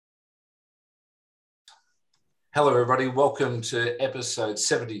Hello, everybody. Welcome to episode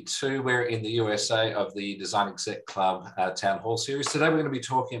 72. We're in the USA of the Design Exec Club Town Hall series. Today, we're going to be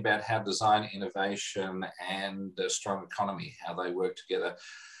talking about how design, innovation, and a strong economy, how they work together.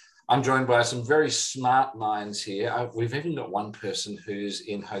 I'm joined by some very smart minds here. We've even got one person who's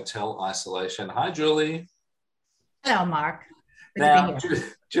in hotel isolation. Hi, Julie. Hello, Mark. Good now,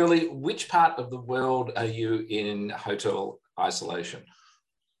 Julie, which part of the world are you in hotel isolation?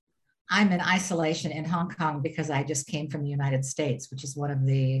 I'm in isolation in Hong Kong because I just came from the United States, which is one of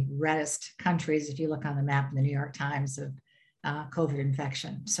the reddest countries, if you look on the map in the New York Times, of COVID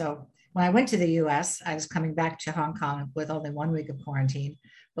infection. So when I went to the US, I was coming back to Hong Kong with only 1 week of quarantine.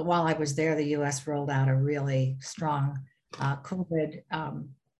 But while I was there, the US rolled out a really strong COVID,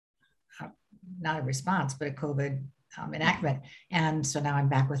 not a response, but a COVID enactment. And so now I'm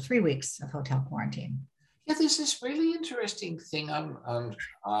back with 3 weeks of hotel quarantine. Yeah, there's this really interesting thing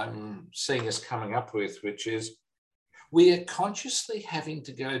I'm seeing us coming up with, which is we are consciously having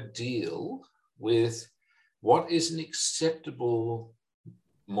to go deal with what is an acceptable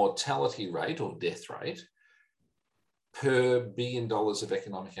mortality rate or death rate per $1 billion of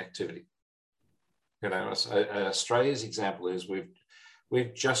economic activity. You know, Australia's example is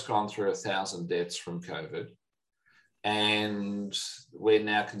we've just gone through 1,000 deaths from COVID, and we're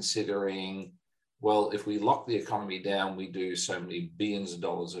now considering, well, if we lock the economy down, we do so many billions of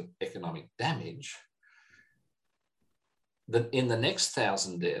dollars of economic damage. That in the next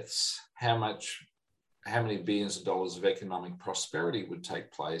 1,000 deaths, how many billions of dollars of economic prosperity would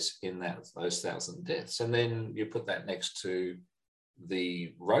take place in those 1,000 deaths? And then you put that next to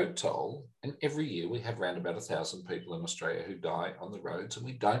the road toll, and every year we have around about 1,000 people in Australia who die on the roads, and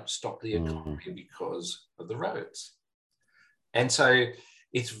we don't stop the economy because of the roads. And so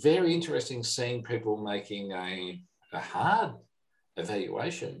it's very interesting seeing people making a hard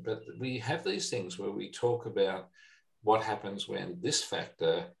evaluation, but we have these things where we talk about what happens when this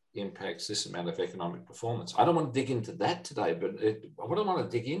factor impacts this amount of economic performance. I don't want to dig into that today, but what I want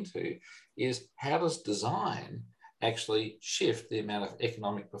to dig into is how does design actually shift the amount of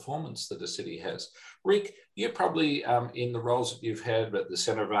economic performance that a city has? Rick, you're probably in the roles that you've had at the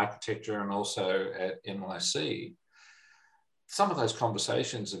Centre of Architecture and also at NYC. Some of those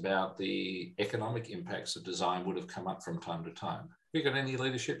conversations about the economic impacts of design would have come up from time to time. Have you got any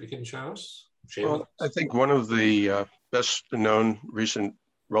leadership you can show us? Well, I think one of the best known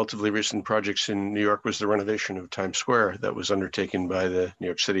relatively recent projects in New York was the renovation of Times Square that was undertaken by the New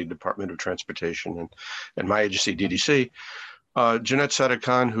York City Department of Transportation and my agency, DDC. Jeanette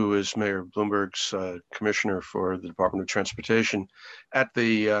Sadiq-Khan, who is Mayor Bloomberg's commissioner for the Department of Transportation, at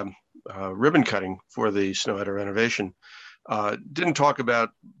the ribbon cutting for the Snøhetta renovation, didn't talk about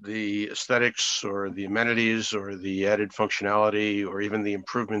the aesthetics or the amenities or the added functionality or even the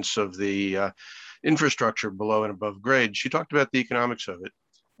improvements of the infrastructure below and above grade. She talked about the economics of it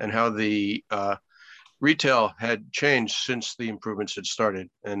and how the retail had changed since the improvements had started,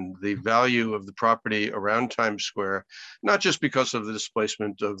 and the value of the property around Times Square, not just because of the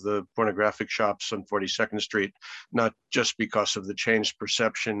displacement of the pornographic shops on 42nd Street, not just because of the changed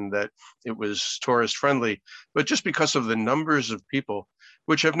perception that it was tourist friendly, but just because of the numbers of people,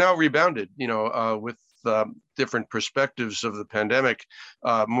 which have now rebounded, with different perspectives of the pandemic,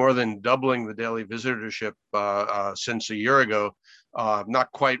 more than doubling the daily visitorship since a year ago.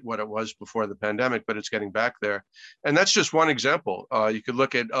 Not quite what it was before the pandemic, but it's getting back there. And that's just one example. You could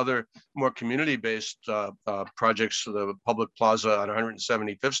look at other more community-based projects, the public plaza on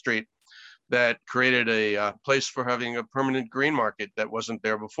 175th Street, that created a place for having a permanent green market that wasn't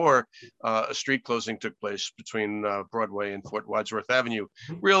there before. A street closing took place between Broadway and Fort Wadsworth Avenue.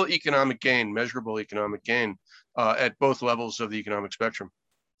 Real economic gain, measurable economic gain at both levels of the economic spectrum.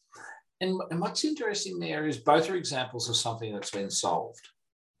 And what's interesting there is both are examples of something that's been solved,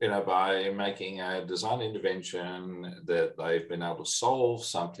 by making a design intervention that they've been able to solve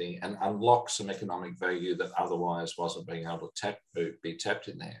something and unlock some economic value that otherwise wasn't being able to be tapped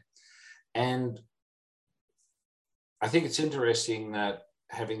in there. And I think it's interesting that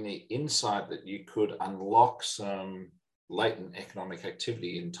having the insight that you could unlock some latent economic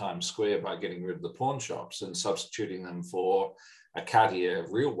activity in Times Square by getting rid of the pawn shops and substituting them for a Cartier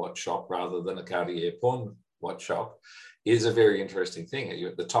real watch shop rather than a Cartier pawn watch shop is a very interesting thing.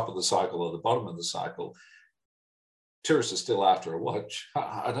 You're at the top of the cycle or the bottom of the cycle. Tourists are still after a watch.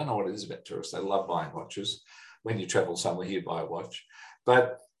 I don't know what it is about tourists. They love buying watches. When you travel somewhere, you buy a watch.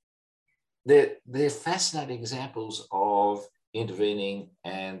 But they're fascinating examples of intervening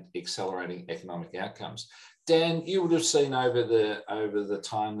and accelerating economic outcomes. Dan, you would have seen over the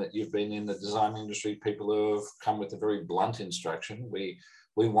time that you've been in the design industry, people who have come with a very blunt instruction. We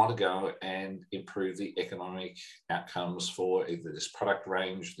we want to go and improve the economic outcomes for either this product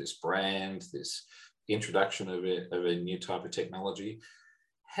range, this brand, this introduction of a new type of technology.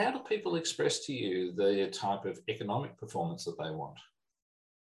 How do people express to you the type of economic performance that they want?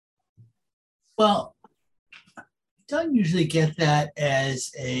 Well, I don't usually get that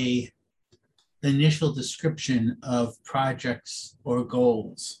as an initial description of projects or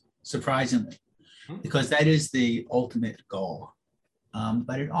goals, surprisingly, because that is the ultimate goal.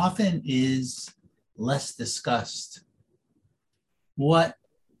 But it often is less discussed. What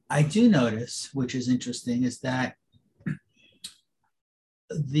I do notice, which is interesting, is that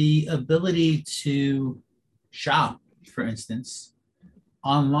the ability to shop, for instance,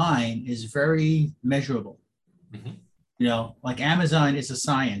 online is very measurable. Mm-hmm. You know, like Amazon is a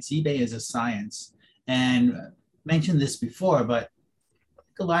science, eBay is a science. And I mentioned this before, but I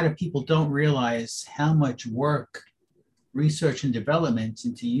think a lot of people don't realize how much work, research and development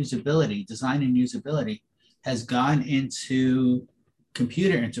into usability, design and usability has gone into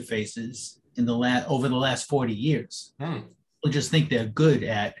computer interfaces over the last 40 years. People just think they're good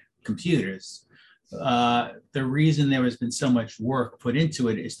at computers. The reason there has been so much work put into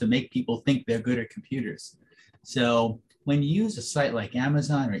it is to make people think they're good at computers. So when you use a site like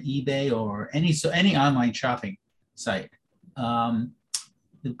Amazon or eBay or any online shopping site,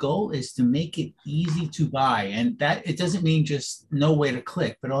 the goal is to make it easy to buy. And that it doesn't mean just know where to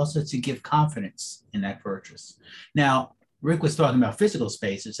click, but also to give confidence in that purchase. Now, Rick was talking about physical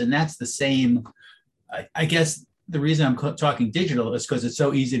spaces, and that's the same. I guess the reason I'm talking digital is because it's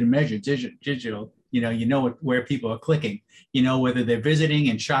so easy to measure digital. You know where people are clicking, you know whether they're visiting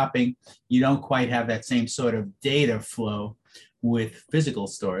and shopping. You don't quite have that same sort of data flow with physical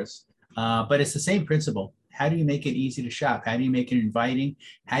stores, but it's the same principle. How do you make it easy to shop? How do you make it inviting?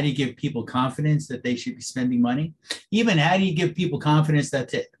 How do you give people confidence that they should be spending money? Even how do you give people confidence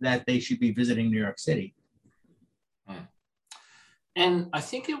that they should be visiting New York City? And I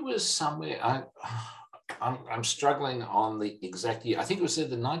think it was somewhere, I'm struggling on the exact year. I think it was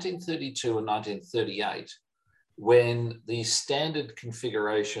either 1932 or 1938 when the standard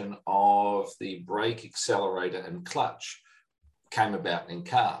configuration of the brake, accelerator, and clutch came about in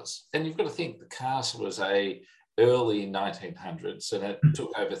cars. And you've got to think the cars was a early 1900s, and it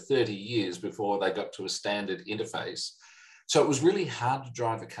took over 30 years before they got to a standard interface. So it was really hard to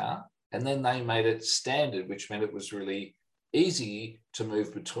drive a car. And then they made it standard, which meant it was really easy to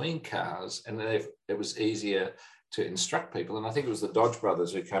move between cars, and it was easier to instruct people. And I think it was the Dodge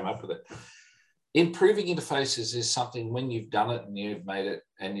brothers who came up with it. Improving interfaces is something when you've done it and you've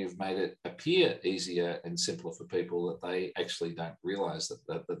made it appear easier and simpler for people that they actually don't realize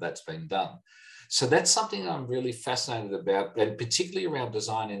that's been done. So that's something I'm really fascinated about, and particularly around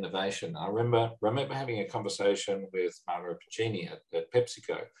design innovation. I remember having a conversation with Mauro Piccini at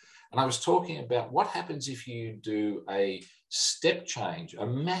PepsiCo, and I was talking about what happens if you do a step change, a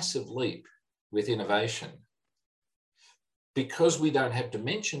massive leap with innovation. Because we don't have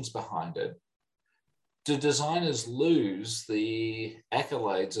dimensions behind it, do designers lose the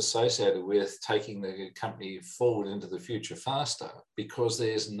accolades associated with taking the company forward into the future faster because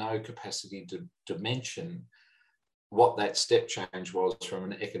there's no capacity to dimension what that step change was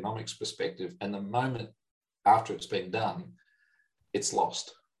from an economics perspective? And the moment after it's been done, it's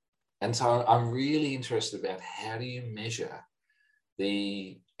lost. And so I'm really interested about how do you measure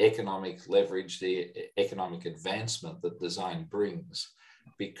the economic leverage, the economic advancement that design brings?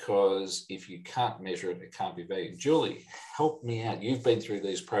 Because if you can't measure it, it can't be valued. Julie, help me out. You've been through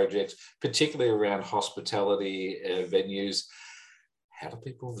these projects, particularly around hospitality venues. How do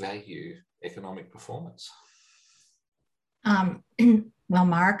people value economic performance? Well,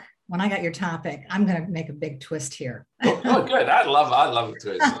 Mark, when I got your topic, I'm going to make a big twist here. Oh, good. I love a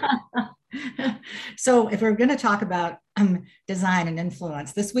twist. So if we're going to talk about design and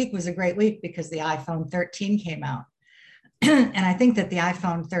influence, this week was a great week because the iPhone 13 came out. And I think that the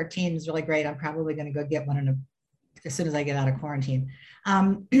iPhone 13 is really great. I'm probably going to go get one as soon as I get out of quarantine.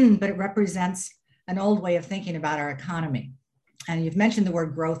 But it represents an old way of thinking about our economy. And you've mentioned the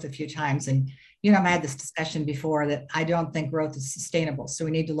word growth a few times. And you know, I've had this discussion before that I don't think growth is sustainable. So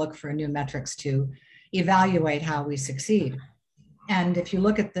we need to look for new metrics to evaluate how we succeed. And if you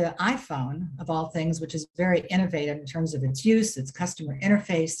look at the iPhone, of all things, which is very innovative in terms of its use, its customer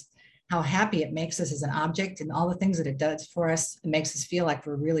interface, how happy it makes us as an object and all the things that it does for us, it makes us feel like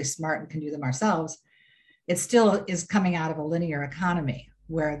we're really smart and can do them ourselves. It still is coming out of a linear economy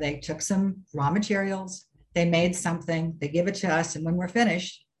where they took some raw materials, they made something, they give it to us, and when we're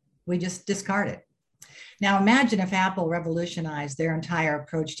finished, we just discard it. Now imagine if Apple revolutionized their entire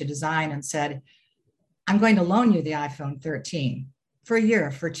approach to design and said, I'm going to loan you the iPhone 13. for a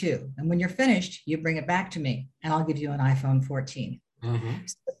year, for two. And when you're finished, you bring it back to me and I'll give you an iPhone 14. Mm-hmm.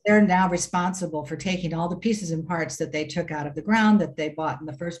 So they're now responsible for taking all the pieces and parts that they took out of the ground that they bought in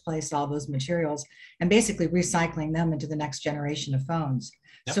the first place, all those materials, and basically recycling them into the next generation of phones.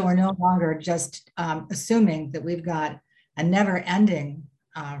 Yep. So we're no longer just assuming that we've got a never-ending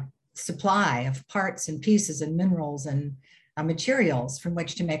supply of parts and pieces and minerals and materials from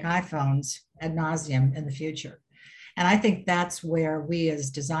which to make iPhones ad nauseum in the future. And I think that's where we as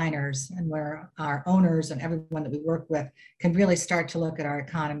designers and where our owners and everyone that we work with can really start to look at our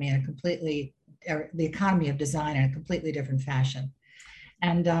economy in a completely, or the economy of design in a completely different fashion.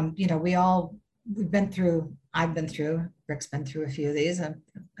 And, you know, we've been through, I've been through, Rick's been through a few of these, and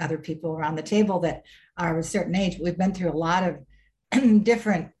other people around the table that are a certain age. We've been through a lot of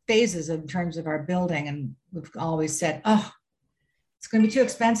different phases in terms of our building. And we've always said, oh, it's going to be too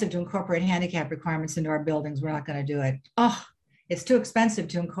expensive to incorporate handicap requirements into our buildings. We're not going to do it. Oh, it's too expensive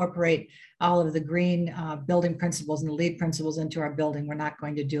to incorporate all of the green building principles and the LEED principles into our building. We're not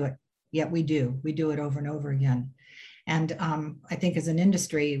going to do it. Yet we do. We do it over and over again. And I think as an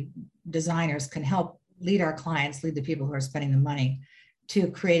industry, designers can help lead our clients, lead the people who are spending the money to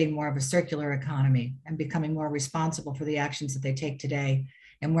creating more of a circular economy and becoming more responsible for the actions that they take today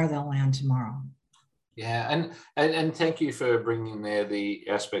and where they'll land tomorrow. Yeah, and thank you for bringing there the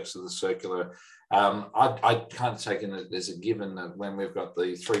aspects of the circular. I can't take it as a given that when we've got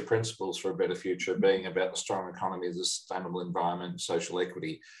the three principles for a better future being about the strong economy, the sustainable environment, social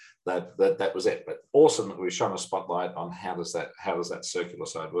equity, that was it. But awesome that we've shone a spotlight on how does that circular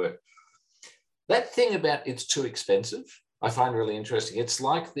side work. That thing about it's too expensive, I find really interesting. It's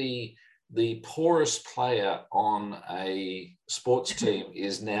like the poorest player on a sports team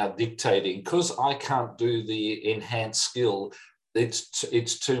is now dictating, because I can't do the enhanced skill,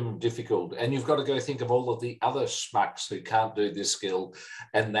 it's too difficult. And you've got to go think of all of the other schmucks who can't do this skill,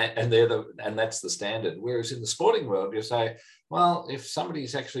 and that's the standard. Whereas in the sporting world, you say, well, if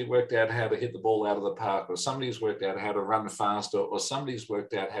somebody's actually worked out how to hit the ball out of the park, or somebody's worked out how to run faster, or somebody's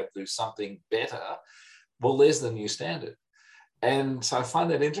worked out how to do something better, well, there's the new standard. And so I find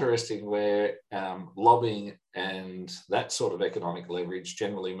that interesting where lobbying and that sort of economic leverage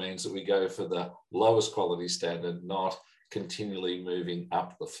generally means that we go for the lowest quality standard, not continually moving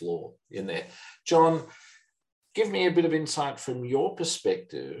up the floor in there. John, give me a bit of insight from your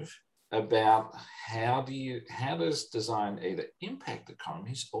perspective about how does design either impact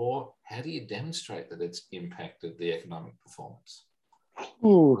economies, or how do you demonstrate that it's impacted the economic performance?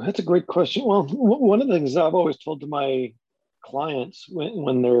 Oh, that's a great question. Well, one of the things I've always told to my clients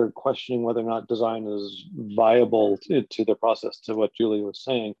when they're questioning whether or not design is viable to their process, to what Julie was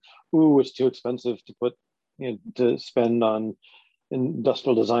saying, it's too expensive to put, to spend on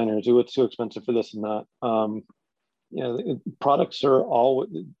industrial designers. It's too expensive for this and that. Products are all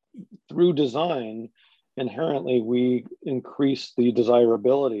through design. Inherently, we increase the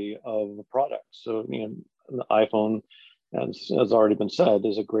desirability of the product. So, the iPhone, as already been said,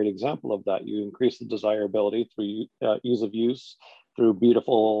 is a great example of that. You increase the desirability through ease of use, through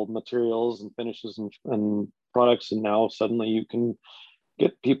beautiful materials and finishes and products. And now suddenly you can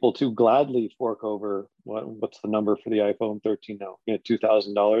get people to gladly fork over, what's the number for the iPhone 13 now?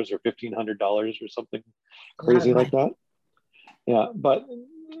 $2,000 or $1,500 or something crazy like that. Yeah, but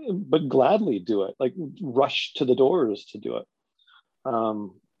gladly do it, like rush to the doors to do it.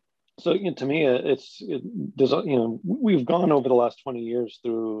 So to me, we've gone over the last 20 years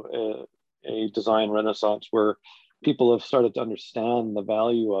through a design renaissance where people have started to understand the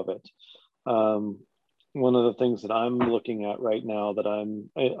value of it. One of the things that I'm looking at right now that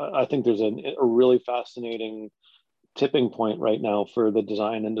I think there's a really fascinating tipping point right now for the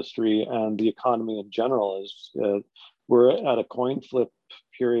design industry and the economy in general is we're at a coin flip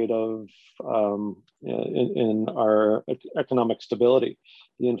period of in our economic stability,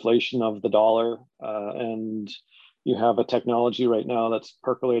 the inflation of the dollar, and you have a technology right now that's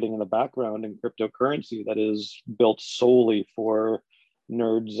percolating in the background in cryptocurrency that is built solely for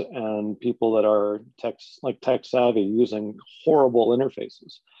nerds and people that are tech savvy, using horrible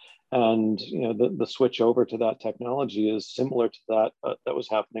interfaces. And the switch over to that technology is similar to that that was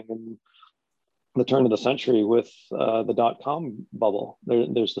happening in the turn of the century with the dot-com bubble.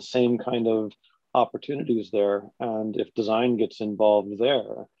 There's the same kind of opportunities there. And if design gets involved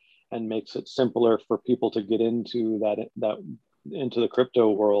there and makes it simpler for people to get into into the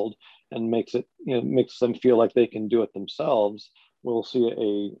crypto world and makes them feel like they can do it themselves, we'll see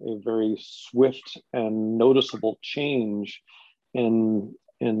a very swift and noticeable change in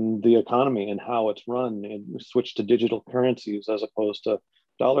the economy and how it's run, and switch to digital currencies as opposed to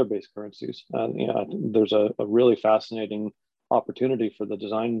dollar-based currencies. I think there's a really fascinating opportunity for the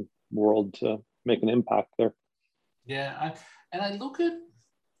design world to make an impact there. Yeah, I look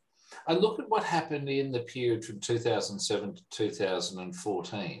at what happened in the period from 2007 to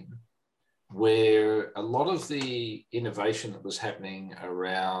 2014, where a lot of the innovation that was happening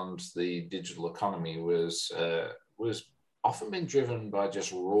around the digital economy was often been driven by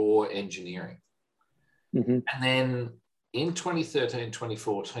just raw engineering. Mm-hmm. And then in 2013,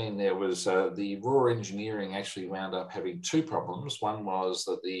 2014, there was the raw engineering actually wound up having two problems. One was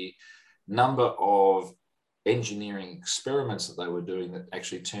that the number of engineering experiments that they were doing that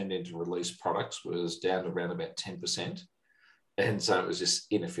actually turned into released products was down to around about 10%. And so it was just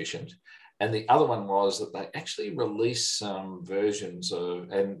inefficient. And the other one was that they actually released some versions of,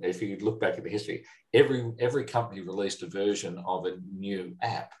 and if you look back at the history, every company released a version of a new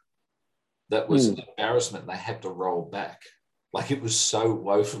app that was an embarrassment. They had to roll back. Like, it was so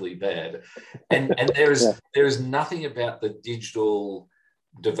woefully bad. And there is nothing about the digital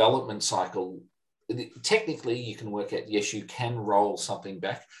development cycle. Technically, you can work out, yes, you can roll something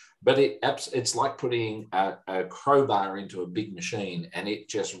back, but it's like putting a crowbar into a big machine, and it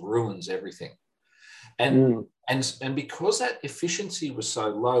just ruins everything. And because that efficiency was so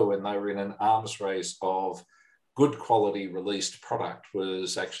low, and they were in an arms race of good quality released product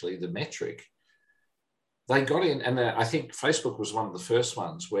was actually the metric, they got in, and I think Facebook was one of the first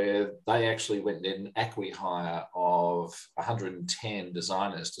ones where they actually went in an acqui-hire of 110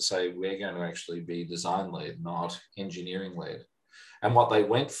 designers to say, we're going to actually be design-led, not engineering-led. And what they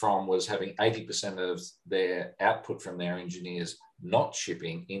went from was having 80% of their output from their engineers not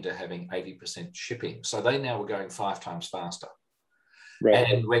shipping into having 80% shipping. So they now were going 5 times faster. Right.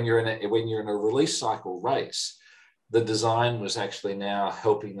 And when you're in a release cycle race, the design was actually now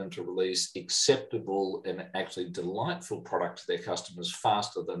helping them to release acceptable and actually delightful product to their customers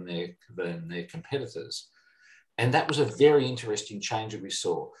faster than their competitors. And that was a very interesting change that we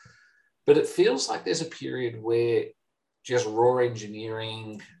saw. But it feels like there's a period where just raw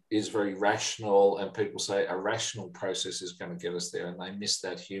engineering is very rational, and people say a rational process is going to get us there, and they miss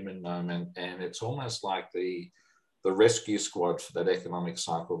that human moment. And it's almost like the rescue squad for that economic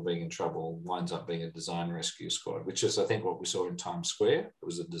cycle being in trouble winds up being a design rescue squad, which is, I think, what we saw in Times Square. It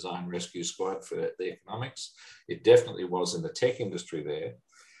was a design rescue squad for the economics. It definitely was in the tech industry there.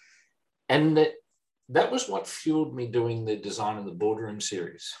 And that was what fueled me doing the Design in the Boardroom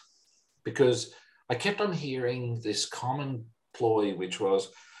series, because I kept on hearing this common ploy, which was,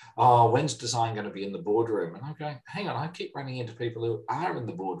 oh, when's design going to be in the boardroom? And I'm going, hang on, I keep running into people who are in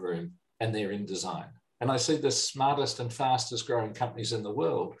the boardroom and they're in design. And I see the smartest and fastest growing companies in the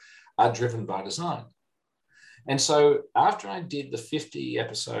world are driven by design. And so after I did the 50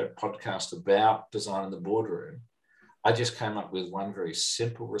 episode podcast about design in the boardroom, I just came up with one very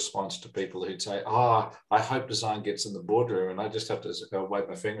simple response to people who'd say, oh, I hope design gets in the boardroom. And I just have to wave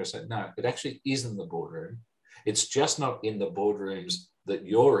my finger and say, no, it actually is in the boardroom. It's just not in the boardrooms that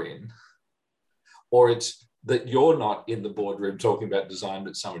you're in, or it's that you're not in the boardroom talking about design,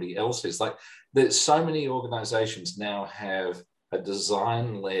 but somebody else is. Like, there's so many organizations now have a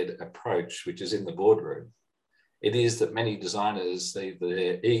design-led approach, which is in the boardroom. It is that many designers,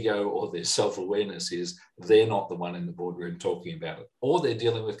 their ego or their self-awareness is they're not the one in the boardroom talking about it, or they're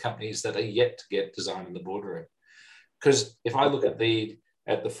dealing with companies that are yet to get design in the boardroom. Because if I look at the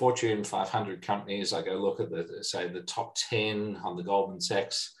Fortune 500 companies, I go look at the top 10 on the Goldman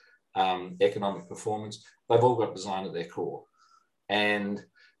Sachs economic performance, they've all got design at their core. And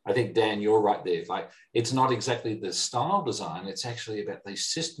I think, Dan, you're right there. Like, it's not exactly the style design, it's actually about these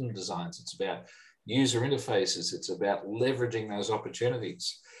system designs. It's about user interfaces. It's about leveraging those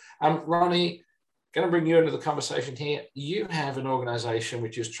opportunities. Ronnie, going to bring you into the conversation here. You have an organization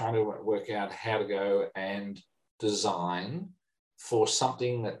which is trying to work out how to go and design for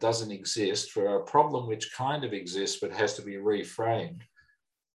something that doesn't exist, for a problem which kind of exists but has to be reframed.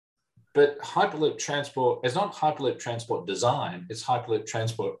 But Hyperloop Transport is not Hyperloop Transport design, it's Hyperloop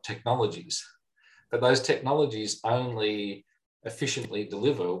Transport technologies. But those technologies only efficiently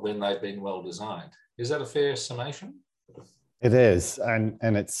deliver when they've been well designed. Is that a fair summation? It is, and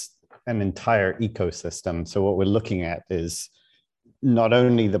it's an entire ecosystem. So what we're looking at is not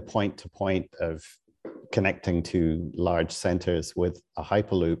only the point-to-point of connecting to large centers with a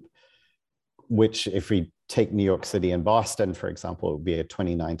Hyperloop, which, if we take New York City and Boston, for example, would be a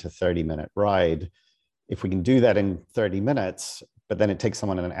 29 to 30 minute ride. If we can do that in 30 minutes, but then it takes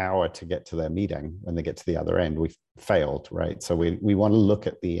someone an hour to get to their meeting, when they get to the other end, we've failed, right? So we want to look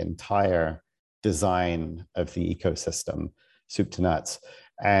at the entire design of the ecosystem, soup to nuts.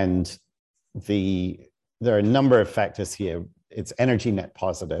 And there are a number of factors here. it's energy net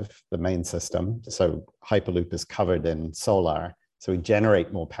positive, the main system. So Hyperloop is covered in solar. So we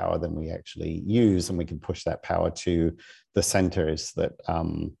generate more power than we actually use, and we can push that power to the centers that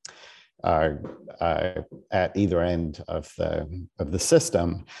are at either end of the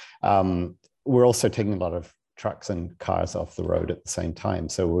system. We're also taking a lot of trucks and cars off the road at the same time.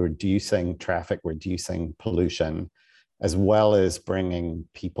 So we're reducing traffic, reducing pollution, as well as bringing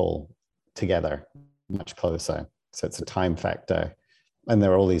people together much closer. So it's a time factor. And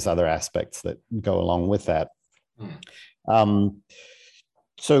there are all these other aspects that go along with that.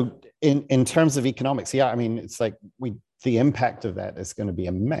 So in terms of economics, yeah, I mean, it's like the impact of that is going to be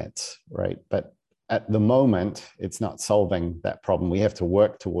immense, right? But at the moment, it's not solving that problem. We have to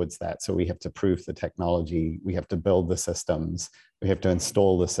work towards that. So we have to prove the technology, we have to build the systems, we have to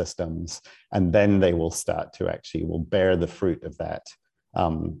install the systems, and then they will start to actually will bear the fruit of that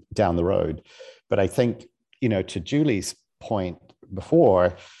down the road. But I think, you know, to Julie's point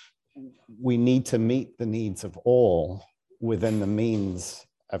before, we need to meet the needs of all within the means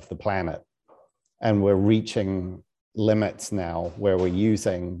of the planet. And we're reaching limits now where we're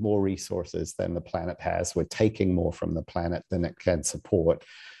using more resources than the planet has. We're taking more from the planet than it can support.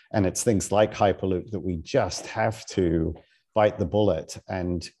 And it's things like Hyperloop that we just have to bite the bullet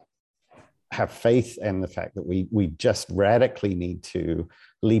and have faith in the fact that we just radically need to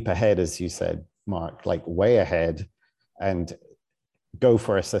leap ahead, as you said, Mark, like way ahead, and go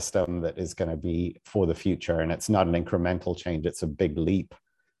for a system that is going to be for the future. And it's not an incremental change, it's a big leap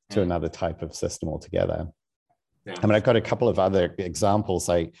to another type of system altogether. Yeah. I mean, I've got a couple of other examples.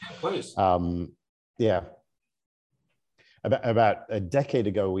 Please. About a decade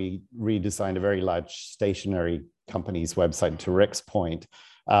ago, we redesigned a very large stationery company's website. To Rick's point,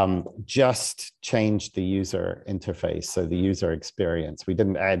 just changed the user interface, so the user experience. We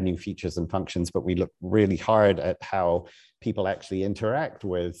didn't add new features and functions, but we looked really hard at how people actually interact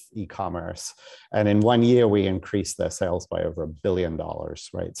with e-commerce. And in 1 year, we increased their sales by over $1 billion,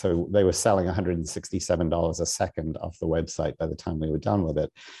 right? So they were selling $167 a second off the website by the time we were done with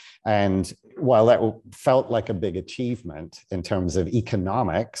it. And while that felt like a big achievement in terms of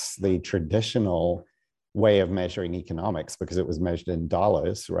economics, the traditional way of measuring economics, because it was measured in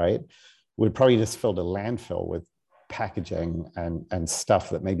dollars, right, would probably just filled a landfill with packaging and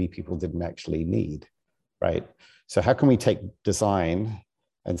stuff that maybe people didn't actually need, right? So how can we take design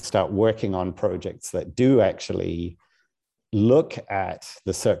and start working on projects that do actually look at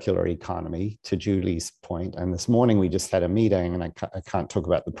the circular economy, to Julie's point? And this morning we just had a meeting, and I can't talk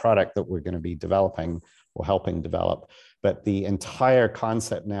about the product that we're going to be developing or helping develop, but the entire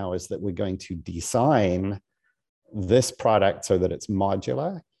concept now is that we're going to design this product so that it's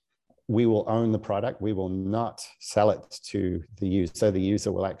modular. We will own the product. We will not sell it to the user. So the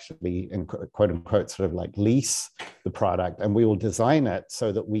user will actually, in quote unquote, sort of like lease the product, and we will design it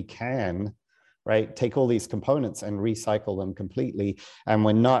so that we can, right, take all these components and recycle them completely. And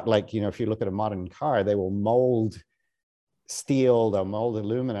we're not like, you know, if you look at a modern car, they will mold steel, they'll mold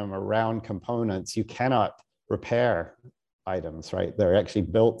aluminum around components. You cannot repair items, right? They're actually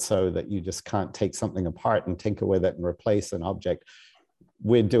built so that you just can't take something apart and tinker with it and replace an object.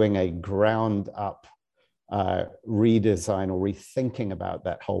 We're doing a ground up redesign or rethinking about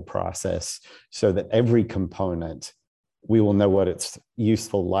that whole process so that every component, we will know what its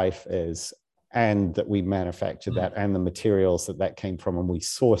useful life is, and that we manufacture that and the materials that came from, and we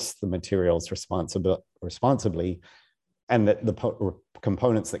source the materials responsibly, and that the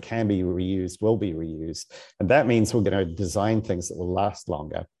components that can be reused will be reused. And that means we're going to design things that will last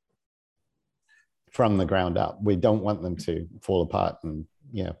longer from the ground up. We don't want them to fall apart and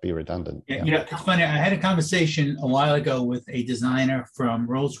be redundant. Yeah, you know, it's funny. I had a conversation a while ago with a designer from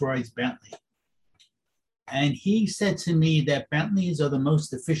Rolls-Royce Bentley. And he said to me that Bentleys are the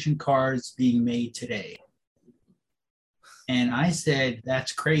most efficient cars being made today. And I said,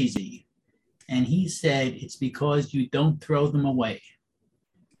 that's crazy. And he said, it's because you don't throw them away.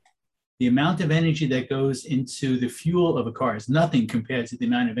 The amount of energy that goes into the fuel of a car is nothing compared to the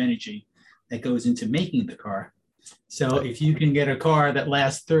amount of energy that goes into making the car. So if you can get a car that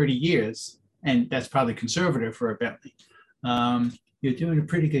lasts 30 years, and that's probably conservative for a Bentley, you're doing a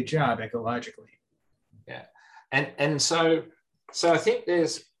pretty good job ecologically. Yeah, and so I think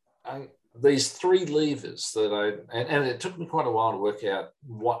there's these three levers that and it took me quite a while to work out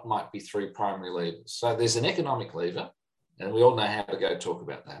what might be three primary levers. So there's an economic lever, and we all know how to go talk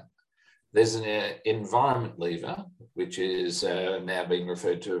about that. There's an environment lever, which is now being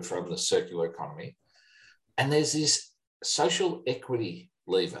referred to from the circular economy. And there's this social equity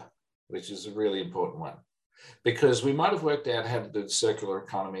lever, which is a really important one. because we might have worked out how to do the circular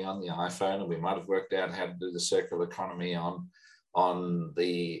economy on the iPhone, and we might have worked out how to do the circular economy on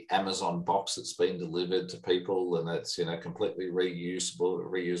the Amazon box that's been delivered to people, and it's, you know, completely reusable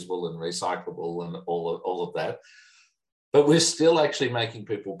and recyclable and all of that. But we're still actually making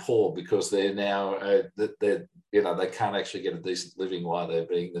people poor because they're now they can't actually get a decent living while they're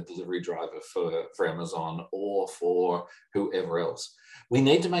being the delivery driver for Amazon or for whoever else. We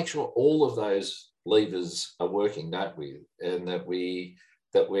need to make sure all of those levers are working, don't we? And that we've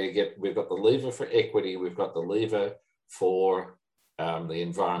got the lever for equity, we've got the lever for the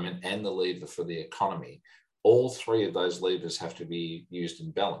environment, and the lever for the economy. All three of those levers have to be used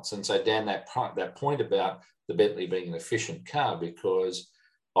in balance. And so, Dan, that point about the Bentley being an efficient car because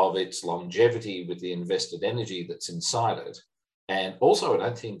of its longevity with the invested energy that's inside it. And also, I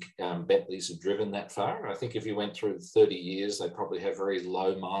don't think Bentleys have driven that far. I think if you went through 30 years, they probably have very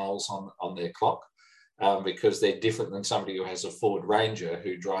low miles on their clock because they're different than somebody who has a Ford Ranger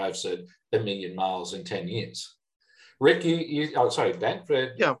who drives at 1 million miles in 10 years. Rick, sorry, Dan.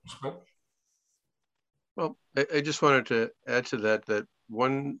 Yeah. Well, I just wanted to add to that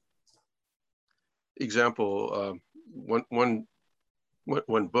one example, one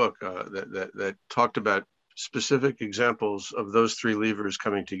book that talked about specific examples of those three levers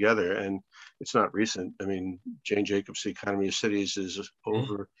coming together, and it's not recent. I mean, Jane Jacobs' The Economy of Cities is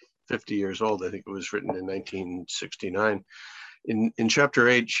over 50 years old. I think it was written in 1969. In chapter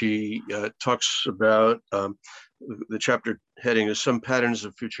 8, she talks about the chapter heading is Some Patterns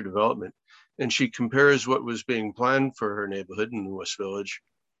of Future Development. And she compares what was being planned for her neighborhood in the West Village,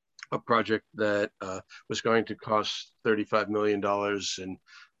 a project that was going to cost $35 million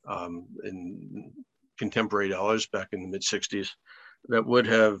in contemporary dollars back in the mid-60s, that would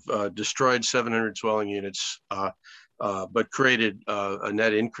have destroyed 700 dwelling units, but created a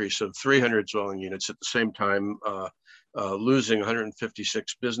net increase of 300 dwelling units at the same time, losing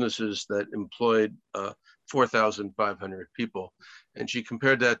 156 businesses that employed 4,500 people. And she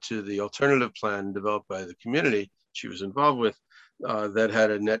compared that to the alternative plan developed by the community she was involved with that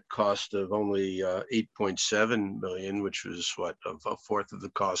had a net cost of only 8.7 million, which was a fourth of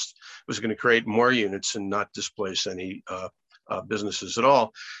the cost, was going to create more units and not displace any businesses at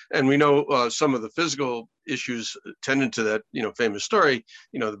all. And we know some of the physical issues tended to that, famous story.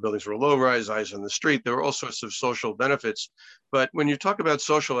 The buildings were low rise, eyes on the street. There were all sorts of social benefits. But when you talk about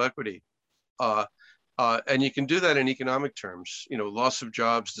social equity, and you can do that in economic terms, loss of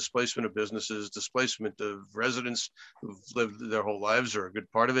jobs, displacement of businesses, displacement of residents who've lived their whole lives or a good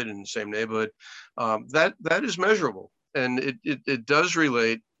part of it in the same neighborhood, that is measurable. And it does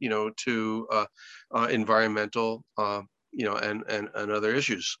relate, to environmental, and other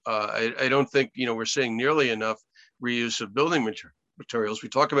issues. I don't think, we're seeing nearly enough reuse of building materials. We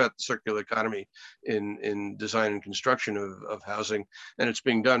talk about the circular economy in design and construction of housing, and it's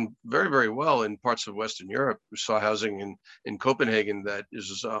being done very, very well in parts of Western Europe. We saw housing in Copenhagen that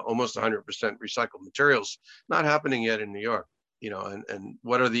is almost 100% recycled materials, not happening yet in New York. And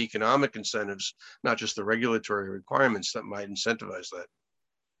what are the economic incentives, not just the regulatory requirements that might incentivize that?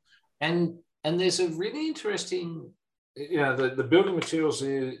 And there's a really interesting, the building materials,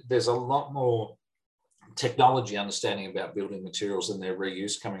 there's a lot more technology understanding about building materials and their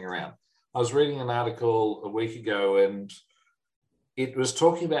reuse coming around. I was reading an article a week ago and it was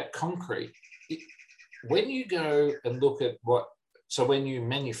talking about concrete. When you go and look at when you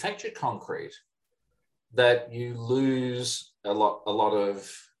manufacture concrete, that you lose a lot of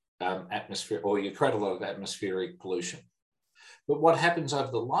atmosphere, or you create a lot of atmospheric pollution. But what happens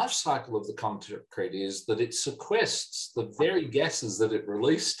over the life cycle of the concrete is that it sequesters the very gases that it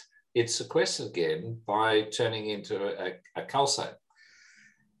released. It sequesters again by turning into a calcite.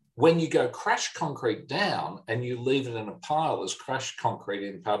 When you go crush concrete down and you leave it in a pile as crushed concrete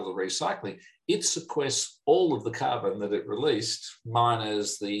in part of the recycling, it sequesters all of the carbon that it released,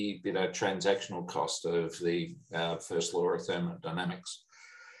 minus the transactional cost of the first law of thermodynamics.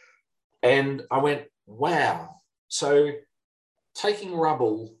 And I went, wow. So taking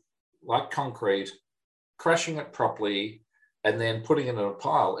rubble like concrete, crushing it properly, and then putting it in a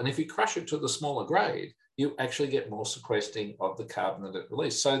pile. And if you crush it to the smaller grade, you actually get more sequestering of the carbon that it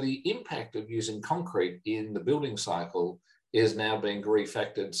released. So the impact of using concrete in the building cycle is now being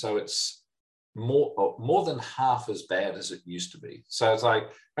refactored. So it's more than half as bad as it used to be. So it's like,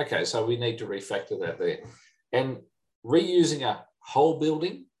 okay, so we need to refactor that there. And reusing a whole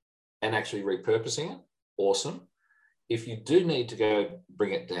building and actually repurposing it, awesome. If you do need to go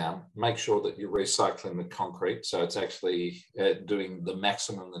bring it down, make sure that you're recycling the concrete so it's actually doing the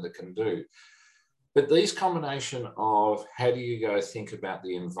maximum that it can do. But these combination of how do you go think about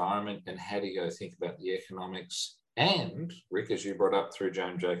the environment and how do you go think about the economics, and Rick, as you brought up through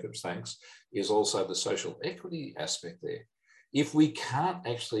Joan Jacobs, thanks, is also the social equity aspect there. If we can't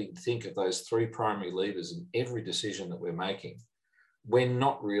actually think of those three primary levers in every decision that we're making, we're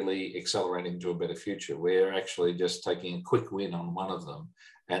not really accelerating to a better future. We're actually just taking a quick win on one of them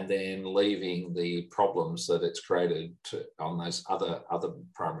and then leaving the problems that it's created on those other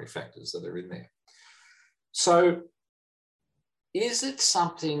primary factors that are in there. So is it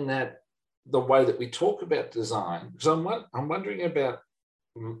something that the way that we talk about design, because I'm wondering about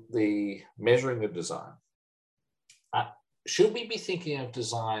the measuring of design, should we be thinking of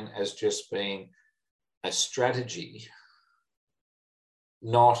design as just being a strategy,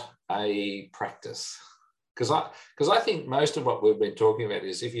 not a practice? Because I think most of what we've been talking about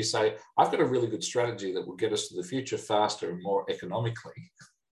is if you say, I've got a really good strategy that will get us to the future faster and more economically,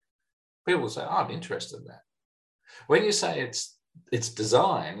 people will say, oh, I'm interested in that. When you say it's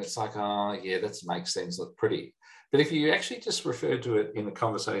design, it's like, oh, yeah, that makes things look pretty. But if you actually just refer to it in the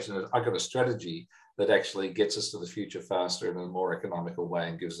conversation as, I've got a strategy that actually gets us to the future faster in a more economical way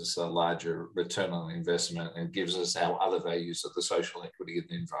and gives us a larger return on investment and gives us our other values of the social equity and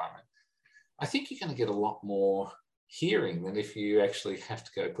the environment, I think you're going to get a lot more hearing than if you actually have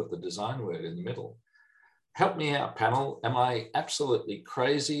to go put the design word in the middle. Help me out, panel. Am I absolutely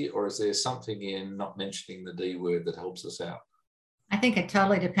crazy, or is there something in not mentioning the D word that helps us out? I think it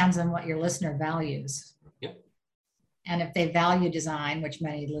totally depends on what your listener values. Yep. And if they value design, which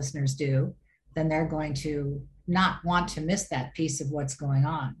many listeners do, then they're going to not want to miss that piece of what's going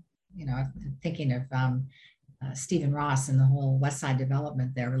on. You know, I'm thinking of Stephen Ross and the whole West Side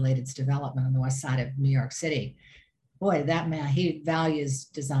development there, Related's development on the west side of New York City. Boy, that man, he values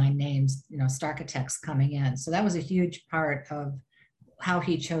design names, you know, Starkitects coming in. So that was a huge part of how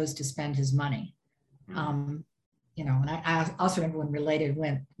he chose to spend his money. You know, and I also remember when Related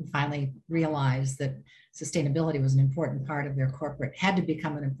went and finally realized that sustainability was an important part of their corporate, had to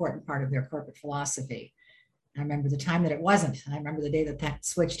become an important part of their corporate philosophy. I remember the time that it wasn't. I remember the day that that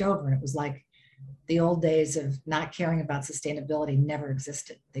switched over, and it was like the old days of not caring about sustainability never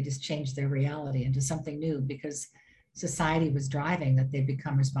existed. They just changed their reality into something new because society was driving that they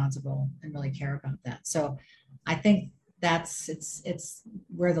become responsible and really care about that. So I think it's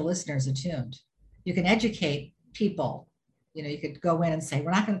where the listeners are tuned. You can educate people. You know, you could go in and say,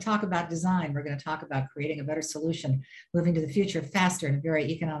 we're not going to talk about design. We're going to talk about creating a better solution, moving to the future faster in a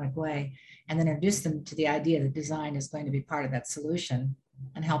very economic way, and then introduce them to the idea that design is going to be part of that solution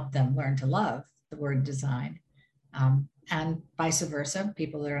and help them learn to love the word design. And vice versa,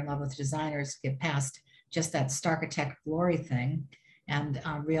 people that are in love with designers get past just that Starkitect glory thing and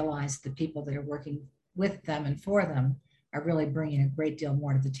realize the people that are working with them and for them are really bringing a great deal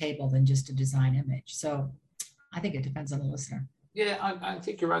more to the table than just a design image. So I think it depends on the listener. Yeah, I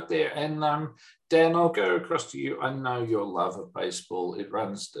think you're right there. And Dan, I'll go across to you. I know your love of baseball. It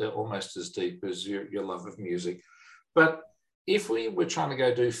runs almost as deep as your love of music. But if we were trying to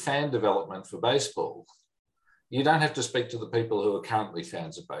go do fan development for baseball, you don't have to speak to the people who are currently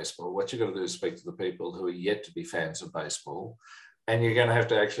fans of baseball. What you've got to do is speak to the people who are yet to be fans of baseball. And you're going to have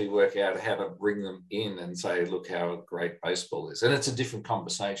to actually work out how to bring them in and say, look how great baseball is. And it's a different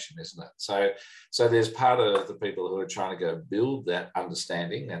conversation, isn't it? So there's part of the people who are trying to go build that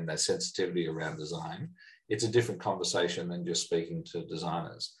understanding and that sensitivity around design. It's a different conversation than just speaking to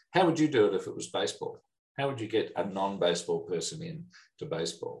designers. How would you do it if it was baseball? How would you get a non-baseball person in to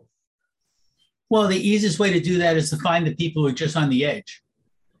baseball? Well, the easiest way to do that is to find the people who are just on the edge,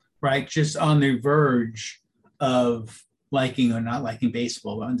 right? Just on the verge of liking or not liking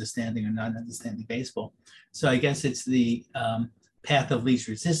baseball, or understanding or not understanding baseball. So I guess it's the path of least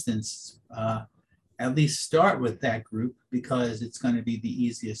resistance. At least start with that group because it's going to be the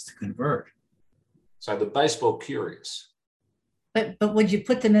easiest to convert. So the baseball curious. But would you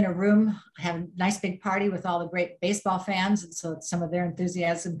put them in a room, have a nice big party with all the great baseball fans, and so some of their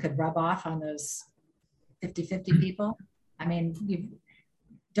enthusiasm could rub off on those 50-50 people? I mean, you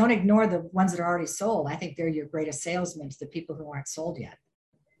don't ignore the ones that are already sold. I think they're your greatest salesmen to the people who aren't sold yet.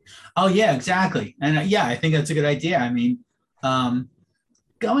 Oh, yeah, exactly. And yeah, I think that's a good idea. I mean,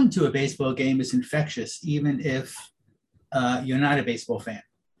 going to a baseball game is infectious, even if you're not a baseball fan.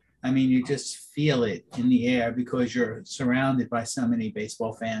 I mean, you just feel it in the air because you're surrounded by so many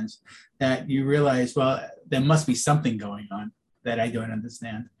baseball fans that you realize, well, there must be something going on that I don't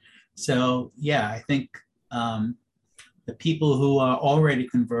understand. So, yeah, I think the people who are already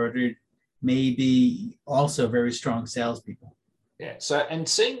converted may be also very strong salespeople. Yeah. So, and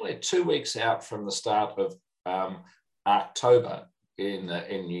seeing we're 2 weeks out from the start of October in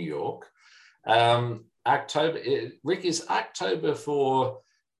New York, October, Rick, is October for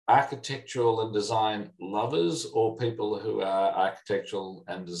architectural and design lovers or people who are architectural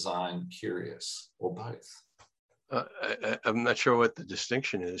and design curious, or both? I'm not sure what the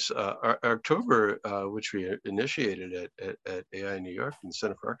distinction is. October, which we initiated at AI New York and the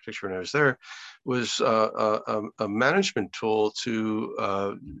Center for Architecture when I was there, was a management tool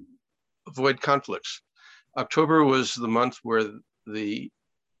to avoid conflicts. October was the month where the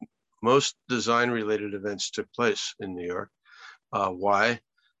most design-related events took place in New York. Why?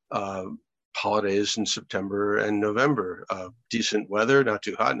 Holidays in September and November, decent weather, not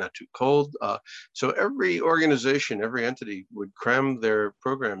too hot, not too cold. So every organization, every entity would cram their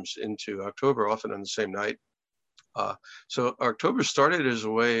programs into October, often on the same night. So October started as a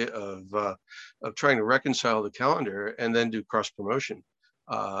way of trying to reconcile the calendar and then do cross-promotion.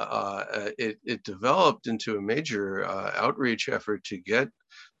 It developed into a major outreach effort to get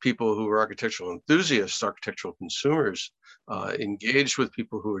people who were architectural enthusiasts, architectural consumers, engaged with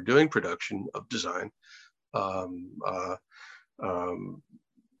people who are doing production of design. And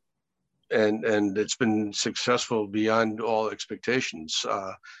it's been successful beyond all expectations.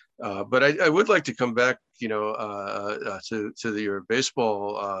 But I would like to come back, to your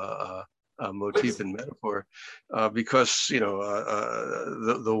baseball motif and metaphor, because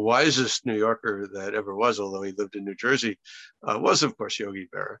the wisest New Yorker that ever was, although he lived in New Jersey, was of course Yogi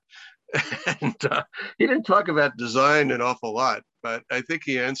Berra. And he didn't talk about design an awful lot, but I think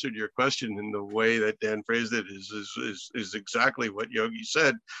he answered your question in the way that Dan phrased it is exactly what Yogi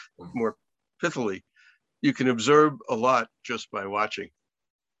said, more pithily. You can observe a lot just by watching.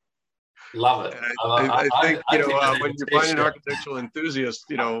 Love it. I think, when you find an architectural enthusiast,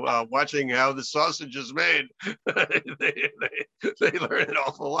 watching how the sausage is made, they learn an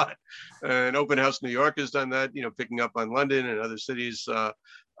awful lot. And Open House New York has done that, picking up on London and other cities.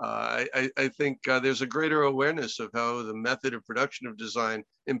 I think there's a greater awareness of how the method of production of design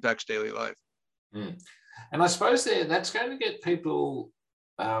impacts daily life. Mm. And I suppose that's going to get people,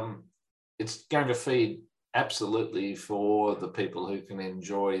 it's going to feed absolutely for the people who can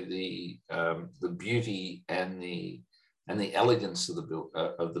enjoy the beauty and the elegance of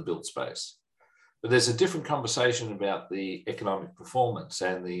the built space. But there's a different conversation about the economic performance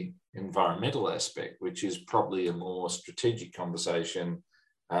and the environmental aspect, which is probably a more strategic conversation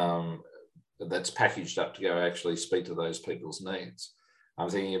that's packaged up to go actually speak to those people's needs. I'm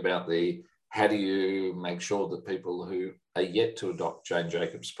thinking about how do you make sure that people who are yet to adopt Jane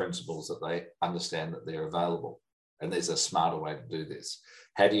Jacobs principles, that they understand that they're available, and there's a smarter way to do this.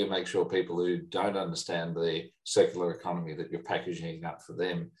 How do you make sure people who don't understand the circular economy, that you're packaging up for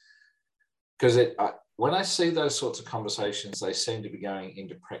them? Because when I see those sorts of conversations, they seem to be going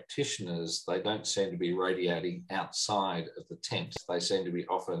into practitioners. They don't seem to be radiating outside of the tent. They seem to be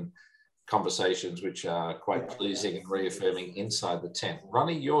often conversations which are quite pleasing and reaffirming inside the tent.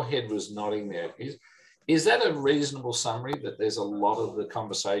 Ronnie, your head was nodding there. Is that a reasonable summary, that there's a lot of the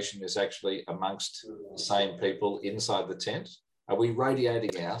conversation is actually amongst the same people inside the tent? Are we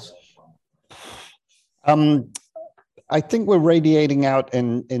radiating out? I think we're radiating out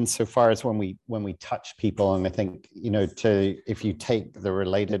insofar as when we touch people. And I think, if you take the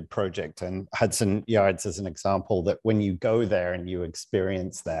Related project and Hudson Yards as an example, that when you go there and you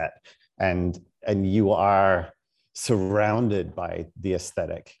experience that, and you are surrounded by the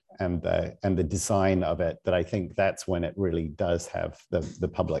aesthetic and the design of it, that I think that's when it really does have the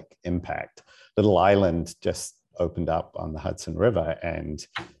public impact. Little Island just opened up on the Hudson River, and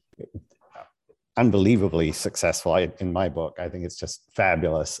unbelievably successful. In my book, I think it's just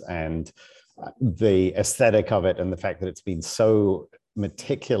fabulous. And the aesthetic of it, and the fact that it's been so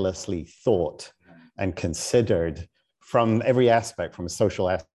meticulously thought and considered from every aspect, from a social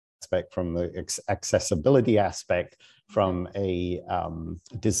aspect, from the accessibility aspect, from a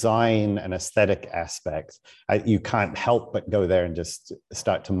design and aesthetic aspect, you can't help but go there and just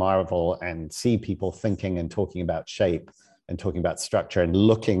start to marvel and see people thinking and talking about shape and talking about structure and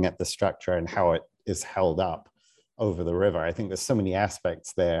looking at the structure and how it is held up over the river. I think there's so many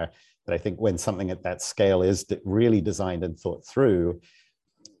aspects there that I think when something at that scale is really designed and thought through,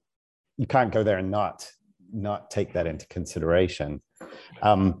 you can't go there and not take that into consideration.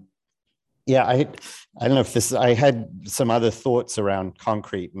 I don't know if I had some other thoughts around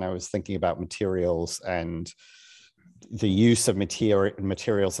concrete, and I was thinking about materials and the use of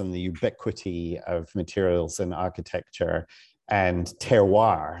materials and the ubiquity of materials in architecture and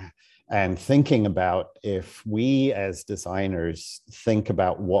terroir, and thinking about if we as designers think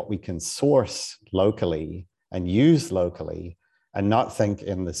about what we can source locally and use locally and not think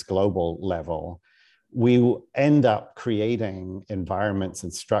in this global level, we will end up creating environments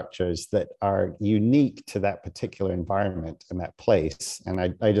and structures that are unique to that particular environment and that place.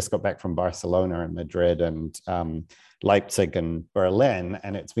 And I just got back from Barcelona and Madrid and Leipzig and Berlin,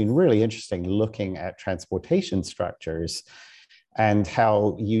 and it's been really interesting looking at transportation structures and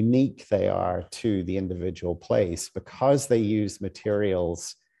how unique they are to the individual place, because they use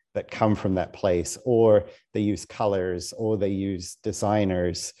materials that come from that place, or they use colors, or they use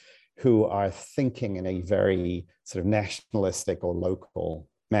designers who are thinking in a very sort of nationalistic or local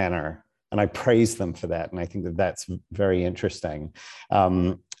manner. And I praise them for that. And I think that that's very interesting.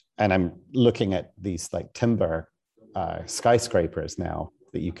 And I'm looking at these like timber skyscrapers now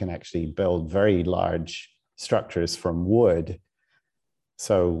that you can actually build very large structures from wood.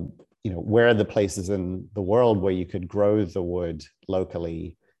 So, you know, where are the places in the world where you could grow the wood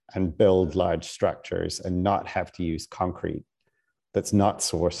locally and build large structures and not have to use concrete that's not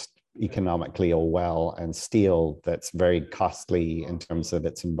sourced economically or well, and steel that's very costly in terms of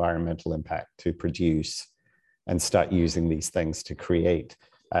its environmental impact to produce, and start using these things to create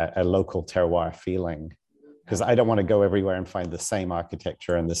a local terroir feeling? Because I don't want to go everywhere and find the same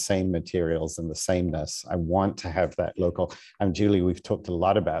architecture and the same materials and the sameness. I want to have that local. And Julie, we've talked a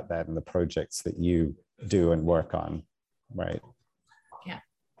lot about that in the projects that you do and work on, right?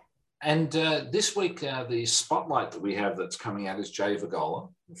 And this week, the spotlight that we have that's coming out is Jay Vagola,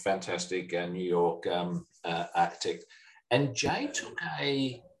 a fantastic New York architect. And Jay took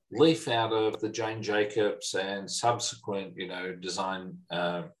a leaf out of the Jane Jacobs and subsequent, design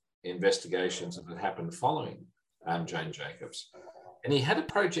investigations that had happened following Jane Jacobs. And he had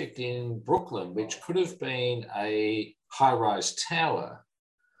a project in Brooklyn, which could have been a high-rise tower,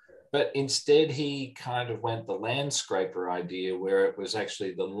 but instead he kind of went the landscraper idea, where it was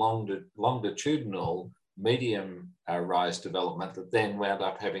actually the longitudinal medium rise development that then wound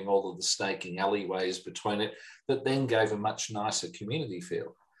up having all of the snaking alleyways between it, that then gave a much nicer community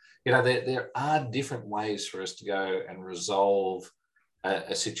feel. There are different ways for us to go and resolve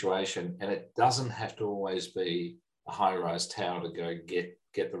a situation, and it doesn't have to always be a high-rise tower to go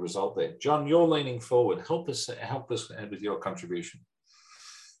get the result there. John, you're leaning forward. Help us with your contribution.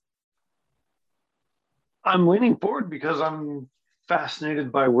 I'm leaning forward because I'm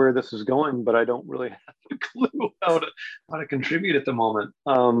fascinated by where this is going, but I don't really have a clue how to contribute at the moment.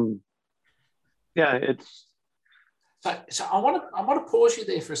 It's. So I want to pause you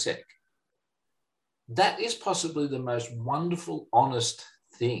there for a sec. That is possibly the most wonderful, honest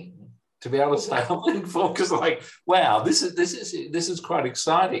thing to be able to say. I'm leaning forward because, wow, this is quite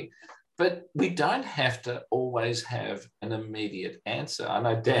exciting. But we don't have to always have an immediate answer. I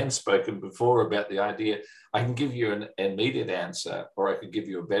know Dan's spoken before about the idea, I can give you an immediate answer, or I could give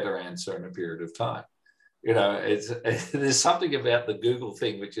you a better answer in a period of time. There's something about the Google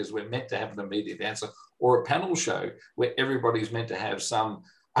thing, which is we're meant to have an immediate answer, or a panel show where everybody's meant to have